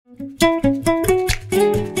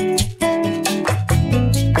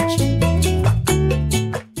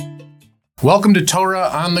Welcome to Torah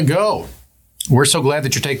on the Go. We're so glad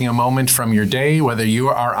that you're taking a moment from your day, whether you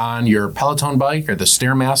are on your Peloton bike or the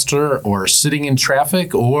Stairmaster or sitting in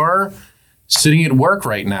traffic or sitting at work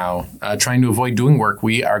right now, trying to avoid doing work.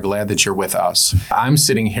 We are glad that you're with us. I'm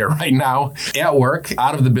sitting here right now at work,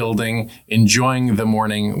 out of the building, enjoying the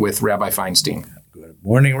morning with Rabbi Feinstein. Good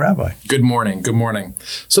morning, Rabbi. Good morning. Good morning.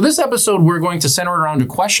 So this episode, we're going to center around a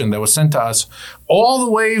question that was sent to us all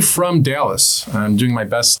the way from Dallas. I'm doing my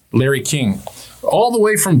best, Larry King. All the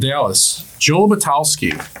way from Dallas, Joel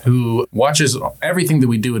Batalski, who watches everything that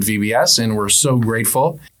we do at VBS, and we're so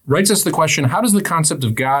grateful, writes us the question, how does the concept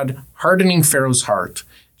of God hardening Pharaoh's heart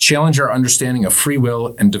challenge our understanding of free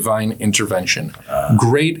will and divine intervention?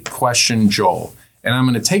 Great question, Joel. And I'm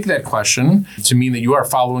going to take that question to mean that you are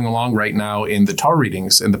following along right now in the Torah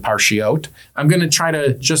readings in the Parshiot. I'm going to try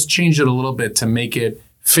to just change it a little bit to make it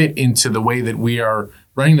fit into the way that we are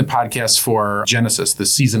running the podcast for Genesis, the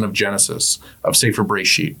season of Genesis of Sefer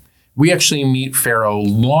Bereshit. We actually meet Pharaoh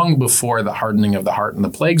long before the hardening of the heart and the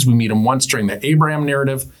plagues. We meet him once during the Abraham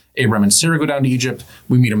narrative. Abraham and Sarah go down to Egypt.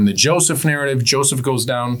 We meet him in the Joseph narrative. Joseph goes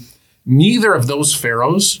down. Neither of those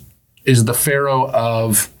pharaohs is the Pharaoh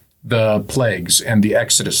of the plagues and the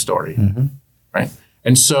Exodus story, right?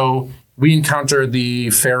 And so we encounter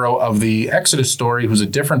the Pharaoh of the Exodus story, who's a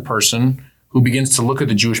different person who begins to look at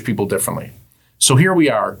the Jewish people differently. So here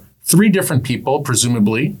we are, three different people,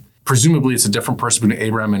 presumably. Presumably it's a different person between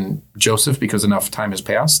Abraham and Joseph because enough time has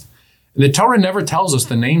passed. And the Torah never tells us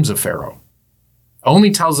the names of Pharaoh,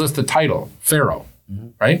 only tells us the title, Pharaoh,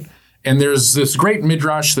 right? And there's this great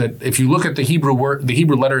midrash that if you look at the Hebrew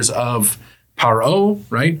letters of Pharaoh,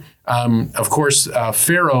 right? Of course,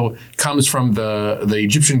 Pharaoh comes from the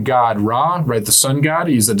Egyptian god Ra, right? The sun god.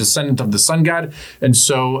 He's a descendant of the sun god. And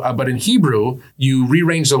so, but in Hebrew, you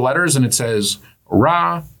rearrange the letters and it says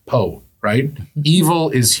Ra, Po, right?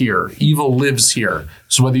 Evil is here. Evil lives here.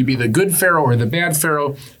 So whether you be the good Pharaoh or the bad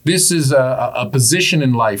Pharaoh, this is a position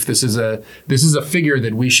in life. This is a figure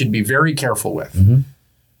that we should be very careful with.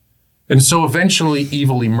 And so eventually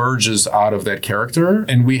evil emerges out of that character,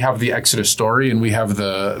 and we have the Exodus story, and we have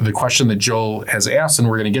the question that Joel has asked, and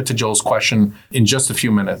we're going to get to Joel's question in just a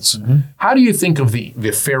few minutes. How do you think of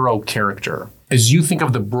the Pharaoh character? As you think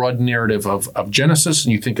of the broad narrative of Genesis,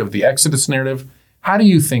 and you think of the Exodus narrative, how do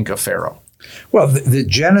you think of Pharaoh? Well, the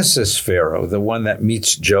Genesis Pharaoh, the one that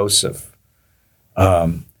meets Joseph,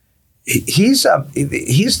 he's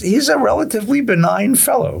a relatively benign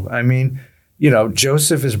fellow. I mean, you know,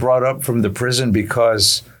 Joseph is brought up from the prison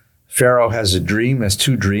because Pharaoh has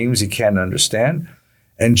two dreams he can't understand.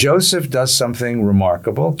 And Joseph does something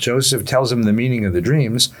remarkable. Joseph tells him the meaning of the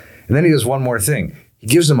dreams. And then he does one more thing. He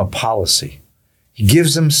gives him a policy. He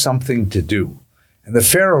gives him something to do. And the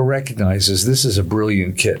Pharaoh recognizes this is a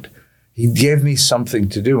brilliant kid. He gave me something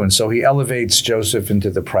to do. And so he elevates Joseph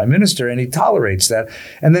into the prime minister, and he tolerates that.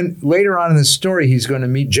 And then later on in the story, he's going to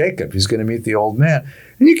meet Jacob. He's going to meet the old man.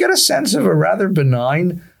 And you get a sense of a rather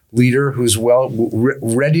benign leader who's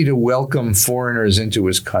ready to welcome foreigners into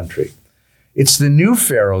his country. It's the new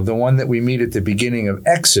Pharaoh, the one that we meet at the beginning of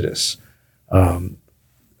Exodus.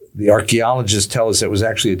 The archaeologists tell us it was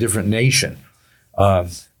actually a different nation,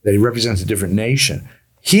 that he represents a different nation.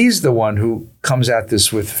 He's the one who comes at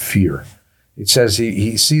this with fear. It says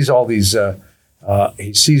he sees all these,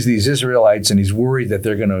 he sees these Israelites, and he's worried that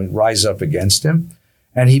they're going to rise up against him.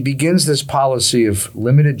 And he begins this policy of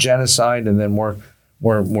limited genocide and then more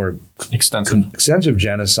extensive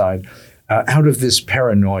genocide out of this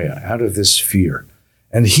paranoia, out of this fear.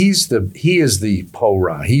 And he is the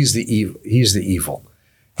Porah. He's the evil.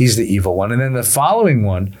 He's the evil one. And then the following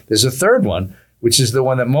one, there's a third one, which is the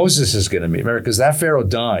one that Moses is going to meet. Remember, because that Pharaoh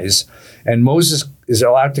dies, and Moses is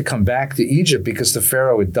allowed to come back to Egypt because the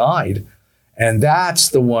Pharaoh had died. And that's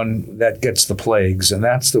the one that gets the plagues, and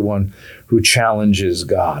that's the one who challenges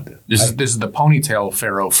God. This is the ponytail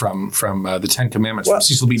Pharaoh from the Ten Commandments, from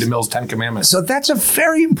Cecil B. DeMille's Ten Commandments. So that's a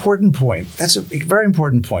very important point. That's a very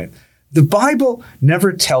important point. The Bible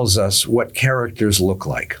never tells us what characters look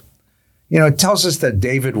like. You know, it tells us that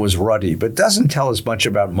David was ruddy, but doesn't tell us much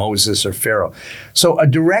about Moses or Pharaoh. So a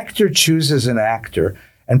director chooses an actor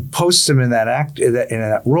and posts him in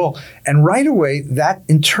that role, and right away that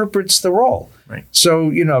interprets the role. Right. So,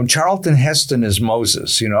 you know, Charlton Heston is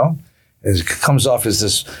Moses, you know, it comes off as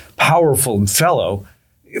this powerful fellow,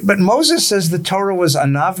 but Moses says the Torah was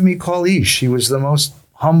Anav Mikol Ish. He was the most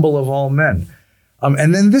humble of all men.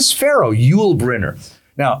 And then this Pharaoh, Yul Brynner.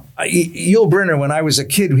 Now, Yul Brynner, when I was a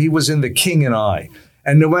kid, he was in The King and I.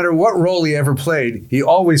 And no matter what role he ever played, he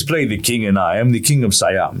always played the king and I am the king of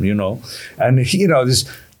Siam, And, this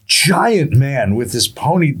giant man with this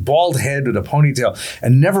bald head with a ponytail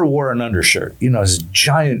and never wore an undershirt, his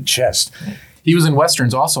giant chest. He was in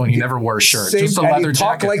Westerns also, and he never wore a shirt, just a leather jacket. He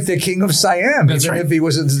talked jacket. like the king of Siam, That's even right. if he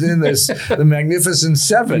was in the Magnificent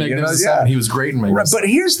Seven. The Magnificent Seven. He was great in Magnificent. But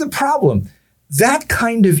here's the problem. That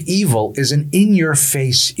kind of evil is an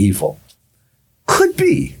in-your-face evil. Could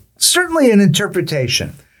be. Certainly an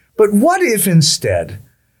interpretation. But what if instead,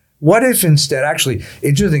 actually,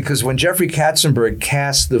 interesting, because when Jeffrey Katzenberg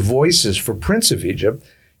cast the voices for Prince of Egypt,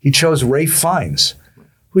 he chose Ralph Fiennes,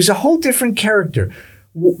 who's a whole different character.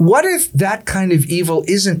 What if that kind of evil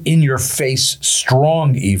isn't in your face,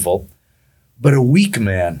 strong evil, but a weak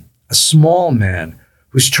man, a small man,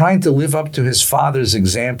 who's trying to live up to his father's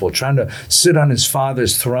example, trying to sit on his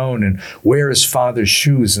father's throne and wear his father's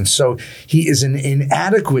shoes. And so he is an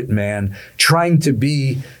inadequate man trying to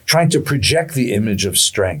project the image of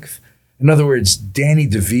strength. In other words, Danny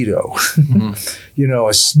DeVito,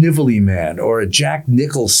 a snivelly man, or a Jack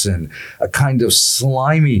Nicholson, a kind of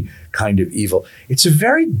slimy kind of evil. It's a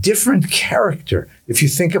very different character if you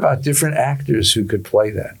think about different actors who could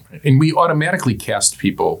play that. And we automatically cast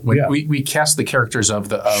people. We cast the characters of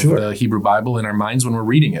the Hebrew Bible in our minds when we're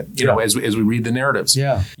reading it, as we read the narratives.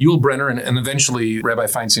 Yeah. Yul Brynner and eventually Rabbi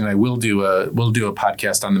Feinstein and I will do a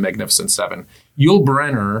podcast on the Magnificent Seven. Yul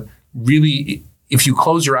Brynner really, if you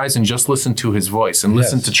close your eyes and just listen to his voice and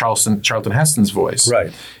listen to Charlton Heston's voice,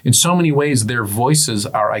 right. In so many ways, their voices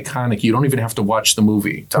are iconic. You don't even have to watch the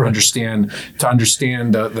movie to understand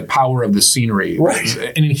the power of the scenery. Right.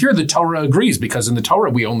 And in here, the Torah agrees, because in the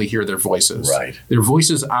Torah, we only hear their voices. Right. Their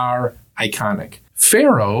voices are iconic.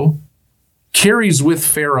 Pharaoh carries with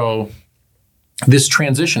Pharaoh this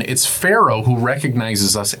transition. It's Pharaoh who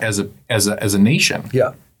recognizes us as a nation.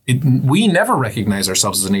 Yeah. We never recognize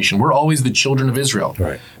ourselves as a nation. We're always the children of Israel.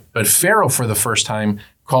 Right. But Pharaoh, for the first time,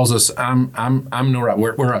 calls us, I'm Norah.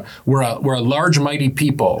 We're a large, mighty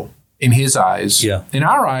people in his eyes. Yeah. In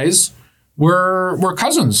our eyes, we're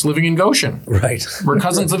cousins living in Goshen. Right. We're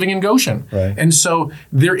cousins living in Goshen. Right. And so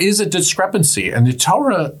there is a discrepancy. And the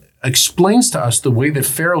Torah explains to us the way that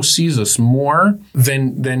Pharaoh sees us more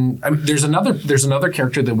than there's another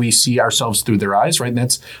character that we see ourselves through their eyes, right? And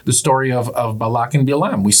that's the story of Balak and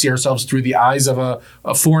Bilam. We see ourselves through the eyes of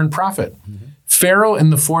a foreign prophet. Mm-hmm. Pharaoh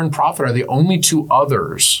and the foreign prophet are the only two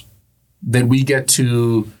others that we get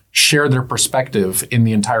to share their perspective in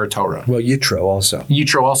the entire Torah. Well, Yitro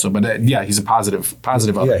also. But he's a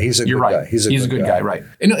positive other. Yeah, he's a You're good right. guy. He's a good guy, right?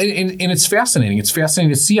 And it's fascinating. It's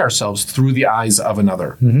fascinating to see ourselves through the eyes of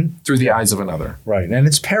another. Mm-hmm. Through the eyes of another. Right, and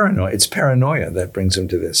it's paranoia. It's paranoia that brings him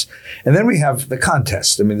to this. And then we have the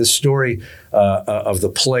contest. I mean, the story of the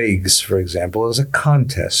plagues, for example, is a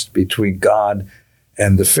contest between God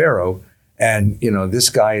and the Pharaoh. And, this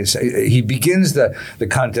guy he begins the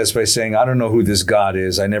contest by saying, I don't know who this God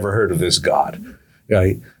is. I never heard of this God.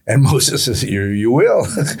 Right? And Moses says, you will.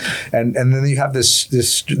 and then you have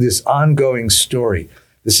this ongoing story,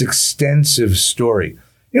 this extensive story.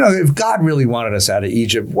 If God really wanted us out of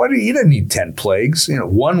Egypt, he didn't need 10 plagues.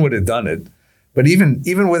 One would have done it. But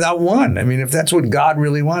even without one, I mean, if that's what God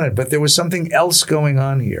really wanted, but there was something else going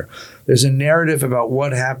on here. There's a narrative about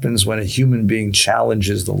what happens when a human being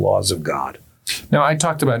challenges the laws of God. Now, we're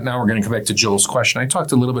going to come back to Joel's question. I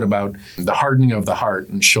talked a little bit about the hardening of the heart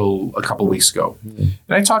in Joel a couple of weeks ago. Mm-hmm.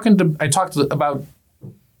 And I talked about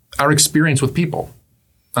our experience with people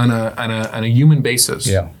on a human basis.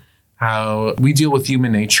 Yeah. How we deal with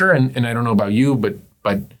human nature. And I don't know about you, but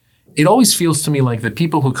it always feels to me like the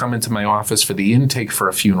people who come into my office for the intake for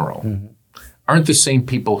a funeral aren't the same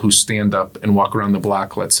people who stand up and walk around the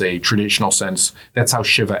block, let's say, traditional sense. That's how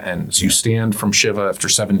Shiva ends. You stand from Shiva after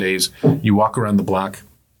 7 days, you walk around the block.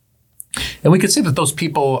 And we could say that those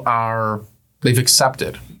people they've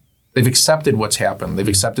accepted what's happened. They've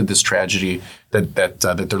accepted this tragedy that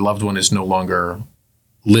their loved one is no longer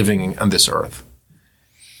living on this earth.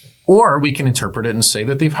 Or we can interpret it and say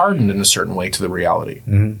that they've hardened in a certain way to the reality.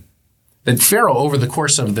 Mm-hmm. That Pharaoh, over the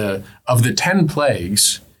course of the 10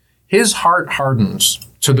 plagues, his heart hardens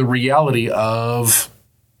to the reality of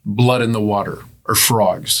blood in the water or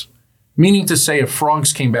frogs. Meaning to say, if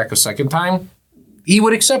frogs came back a second time, he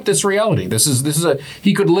would accept this reality.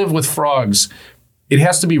 He could live with frogs. It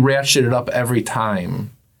has to be ratcheted up every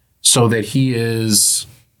time so that he is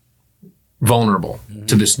vulnerable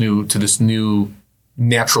to this new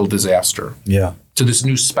natural disaster. Yeah. To this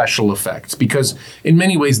new special effect. Because in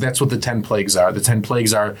many ways, that's what the 10 plagues are. The 10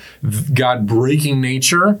 plagues are God breaking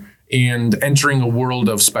nature and entering a world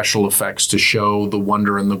of special effects to show the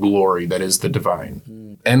wonder and the glory that is the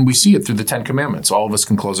divine. And we see it through the Ten Commandments. All of us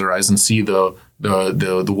can close our eyes and see the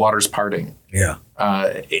waters parting. Yeah.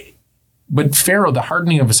 But Pharaoh, the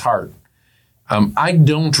hardening of his heart, I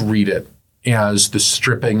don't read it as the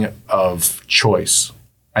stripping of choice.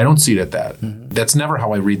 I don't see it at that. That's never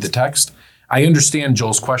how I read the text. I understand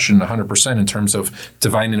Joel's question 100% in terms of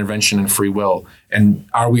divine intervention and free will, and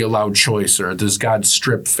are we allowed choice, or does God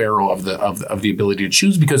strip Pharaoh of the ability to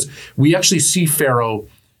choose? Because we actually see Pharaoh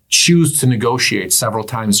choose to negotiate several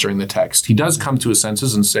times during the text. He does come to his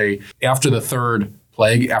senses and say, after the third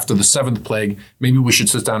plague, after the seventh plague, maybe we should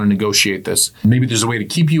sit down and negotiate this. Maybe there's a way to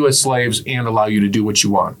keep you as slaves and allow you to do what you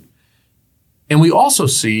want. And we also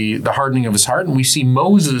see the hardening of his heart, and we see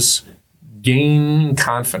Moses gain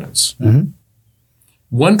confidence.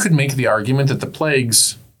 One could make the argument that the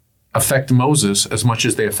plagues affect Moses as much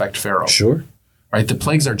as they affect Pharaoh. Sure. Right? The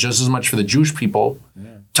plagues are just as much for the Jewish people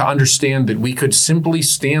to understand that we could simply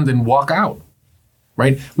stand and walk out.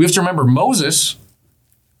 Right? We have to remember Moses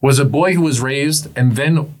was a boy who was raised and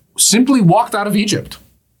then simply walked out of Egypt.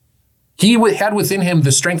 He had within him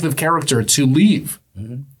the strength of character to leave.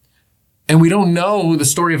 And we don't know the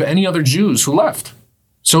story of any other Jews who left.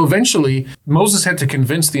 So eventually, Moses had to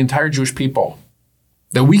convince the entire Jewish people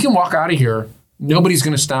that we can walk out of here. Nobody's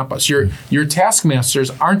going to stop us. Your taskmasters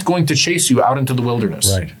aren't going to chase you out into the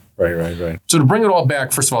wilderness. Right. So to bring it all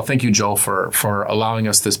back, first of all, thank you, Joel, for allowing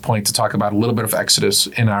us this point to talk about a little bit of Exodus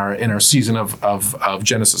in our season of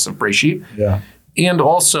Genesis, of Breshit. Yeah. And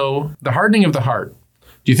also the hardening of the heart.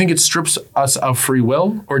 Do you think it strips us of free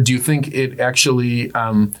will, or do you think it actually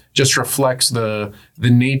just reflects the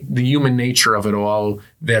human nature of it all,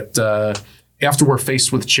 that after we're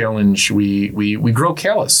faced with challenge, we grow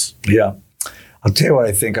callous? Yeah. I'll tell you what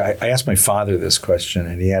I think. I asked my father this question,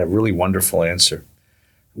 and he had a really wonderful answer.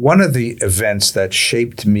 One of the events that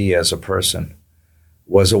shaped me as a person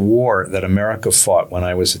was a war that America fought when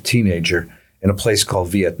I was a teenager in a place called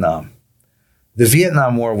Vietnam. The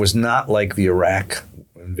Vietnam War was not like the Iraq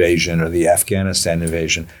invasion or the Afghanistan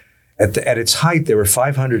invasion. At its height, there were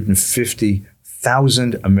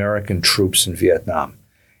 550,000 American troops in Vietnam.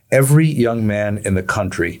 Every young man in the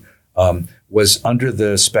country was under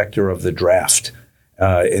the specter of the draft.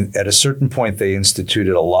 At a certain point, they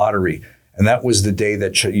instituted a lottery, and that was the day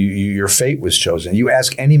that your fate was chosen. You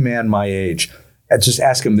ask any man my age, just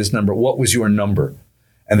ask him this number, what was your number?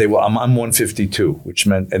 And they will, I'm 152, which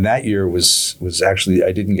meant, and that year was actually,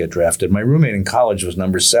 I didn't get drafted. My roommate in college was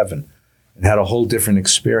number 7 and had a whole different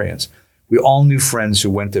experience. We all knew friends who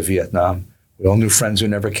went to Vietnam. We all knew friends who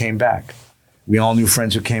never came back. We all knew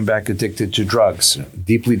friends who came back addicted to drugs,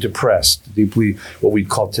 deeply depressed, deeply what we'd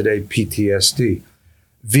call today PTSD.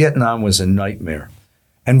 Vietnam was a nightmare.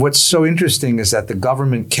 And what's so interesting is that the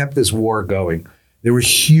government kept this war going. There were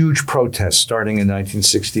huge protests starting in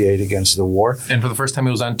 1968 against the war. And for the first time,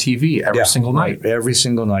 it was on TV every single night. Right, every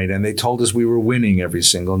single night. And they told us we were winning every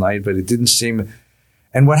single night, but it didn't seem.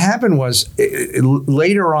 And what happened was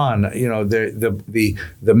later on, you know, the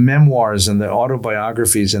memoirs and the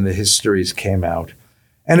autobiographies and the histories came out.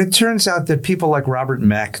 And it turns out that people like Robert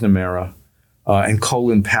McNamara and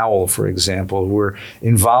Colin Powell, for example, who were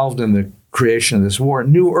involved in the creation of this war,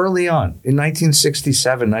 knew early on, in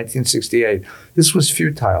 1967, 1968, this was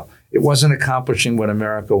futile. It wasn't accomplishing what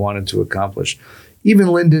America wanted to accomplish. Even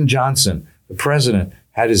Lyndon Johnson, the president,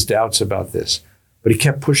 had his doubts about this, but he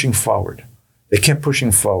kept pushing forward. They kept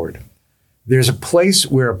pushing forward. There's a place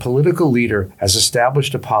where a political leader has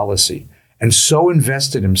established a policy and so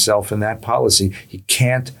invested himself in that policy, he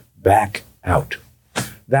can't back out.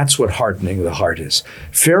 That's what hardening the heart is.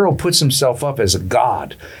 Pharaoh puts himself up as a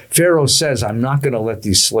god. Pharaoh says, I'm not going to let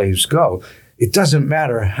these slaves go. It doesn't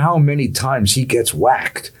matter how many times he gets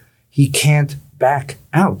whacked. He can't back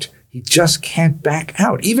out. He just can't back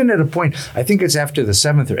out. Even at a point, I think it's after the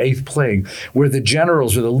 7th or 8th plague, where the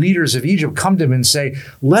generals or the leaders of Egypt come to him and say,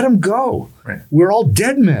 let him go. Right. We're all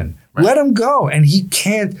dead men. Right. Let him go. And he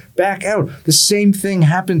can't back out. The same thing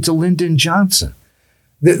happened to Lyndon Johnson.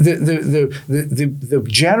 The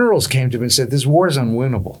generals came to him and said, this war is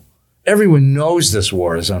unwinnable. Everyone knows this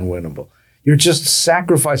war is unwinnable. You're just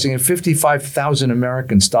sacrificing, and 55,000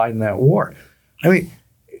 Americans died in that war. I mean,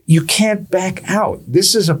 you can't back out.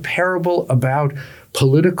 This is a parable about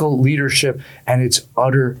political leadership and its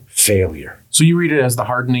utter failure. So you read it as the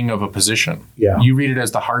hardening of a position. Yeah. You read it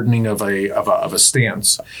as the hardening of a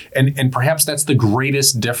stance. And perhaps that's the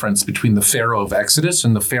greatest difference between the Pharaoh of Exodus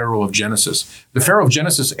and the Pharaoh of Genesis. The Pharaoh of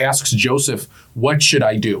Genesis asks Joseph, what should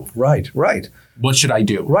I do? Right. What should I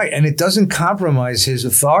do? Right. And it doesn't compromise his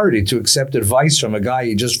authority to accept advice from a guy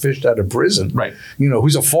he just fished out of prison. Right.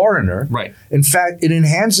 Who's a foreigner. Right. In fact, it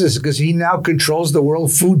enhances because he now controls the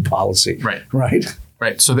world food policy. Right. Right.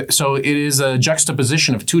 Right. So it is a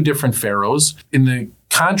juxtaposition of two different pharaohs in the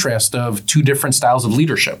contrast of two different styles of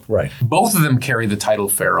leadership. Right. Both of them carry the title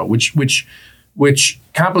Pharaoh, which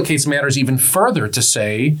complicates matters even further to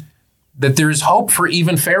say that there is hope for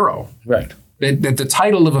even Pharaoh. Right. That the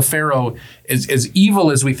title of a Pharaoh is as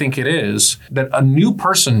evil as we think it is, that a new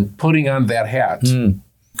person putting on that hat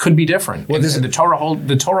could be different. Well, and the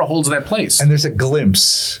Torah holds that place. And there's a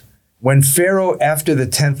glimpse. When Pharaoh, after the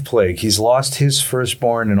 10th plague, he's lost his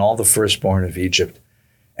firstborn and all the firstborn of Egypt.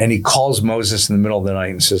 And he calls Moses in the middle of the night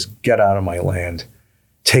and says, get out of my land.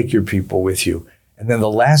 Take your people with you. And then the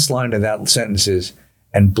last line of that sentence is,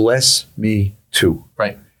 and bless me too.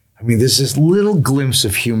 Right. I mean, there's this little glimpse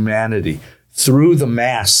of humanity through the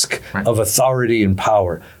mask of authority and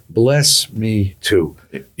power. Bless me too.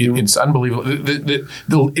 It's unbelievable.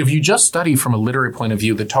 If you just study from a literary point of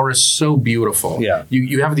view, the Torah is so beautiful. Yeah.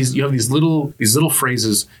 You have these little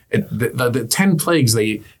phrases. The 10 plagues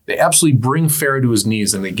they absolutely bring Pharaoh to his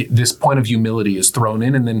knees, and this point of humility is thrown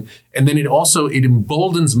in, and then it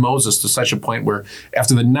emboldens Moses to such a point where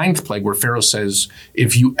after the 9th plague, where Pharaoh says,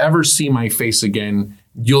 "If you ever see my face again,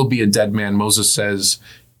 you'll be a dead man," Moses says,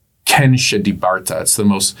 Ken Shedibarta.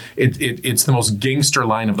 It's the most gangster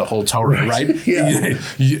line of the whole Torah, right? Yeah.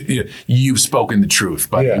 You've spoken the truth,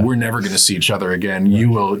 but we're never going to see each other again.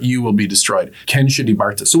 Right. You will be destroyed. Ken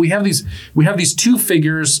Shedibarta. So we have these two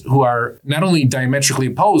figures who are not only diametrically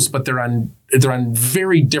opposed, but they're on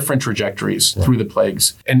very different trajectories through the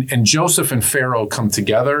plagues. And Joseph and Pharaoh come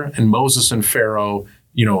together, and Moses and Pharaoh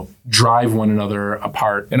drive one another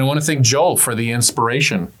apart. And I want to thank Joel for the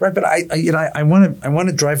inspiration. Right, but I want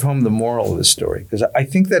to drive home the moral of the story, because I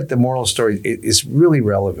think that the moral story is really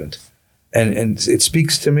relevant, and it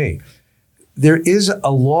speaks to me. There is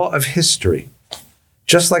a law of history,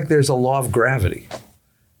 just like there's a law of gravity,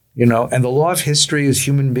 and the law of history is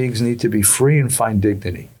human beings need to be free and find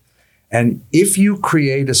dignity. And if you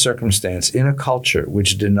create a circumstance in a culture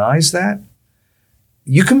which denies that,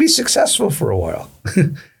 you can be successful for a while,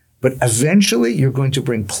 but eventually you're going to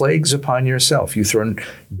bring plagues upon yourself. You throw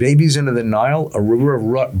babies into the Nile, a river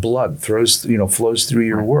of blood flows through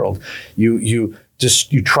your world. You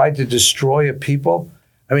tried to destroy a people.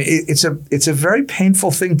 I mean, it's a very painful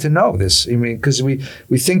thing to know this. I mean, because we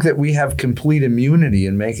think that we have complete immunity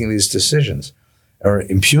in making these decisions, or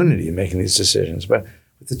impunity in making these decisions. But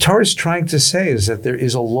what the Torah is trying to say is that there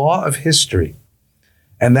is a law of history.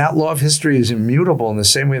 And that law of history is immutable in the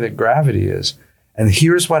same way that gravity is. And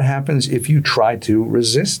here's what happens if you try to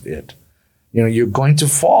resist it. You're going to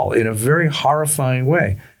fall in a very horrifying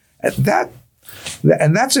way. And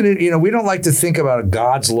that's we don't like to think about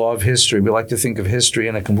God's law of history. We like to think of history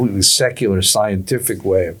in a completely secular, scientific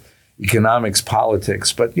way of economics,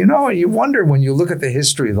 politics. But you wonder when you look at the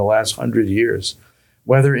history of the last 100 years,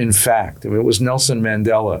 whether in fact, it was Nelson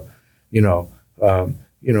Mandela,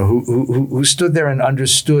 who stood there and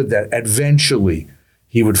understood that eventually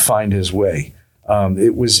he would find his way.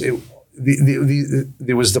 There was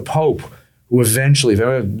the Pope who eventually,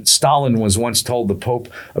 Stalin was once told the Pope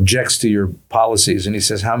objects to your policies, and he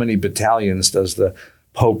says, how many battalions does the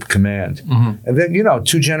Pope command? Mm-hmm. And then,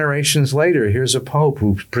 2 generations later, here's a Pope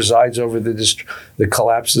who presides over the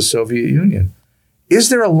collapse of the Soviet Union. Is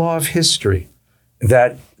there a law of history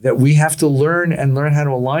that we have to learn how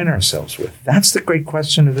to align ourselves with? That's the great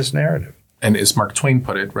question of this narrative. And as Mark Twain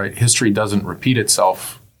put it, right, history doesn't repeat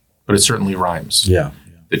itself, but it certainly rhymes. Yeah.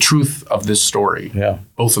 The truth of this story,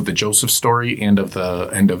 both of the Joseph story and of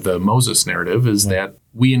the Moses narrative, is that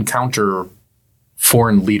we encounter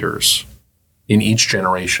foreign leaders in each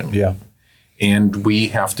generation. Yeah. And we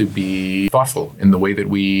have to be thoughtful in the way that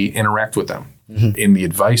we interact with them. Mm-hmm. In the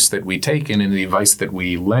advice that we take, and in the advice that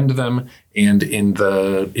we lend them, and in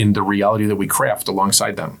the reality that we craft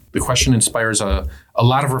alongside them. The question inspires a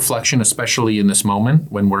lot of reflection, especially in this moment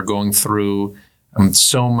when we're going through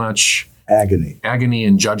so much agony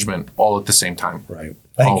and judgment all at the same time. Right.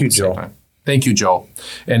 Thank you, Joel. Thank you, Joel.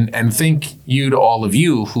 And thank you to all of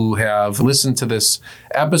you who have listened to this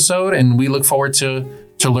episode, and we look forward to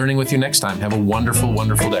learning with you next time. Have a wonderful,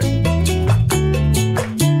 wonderful day.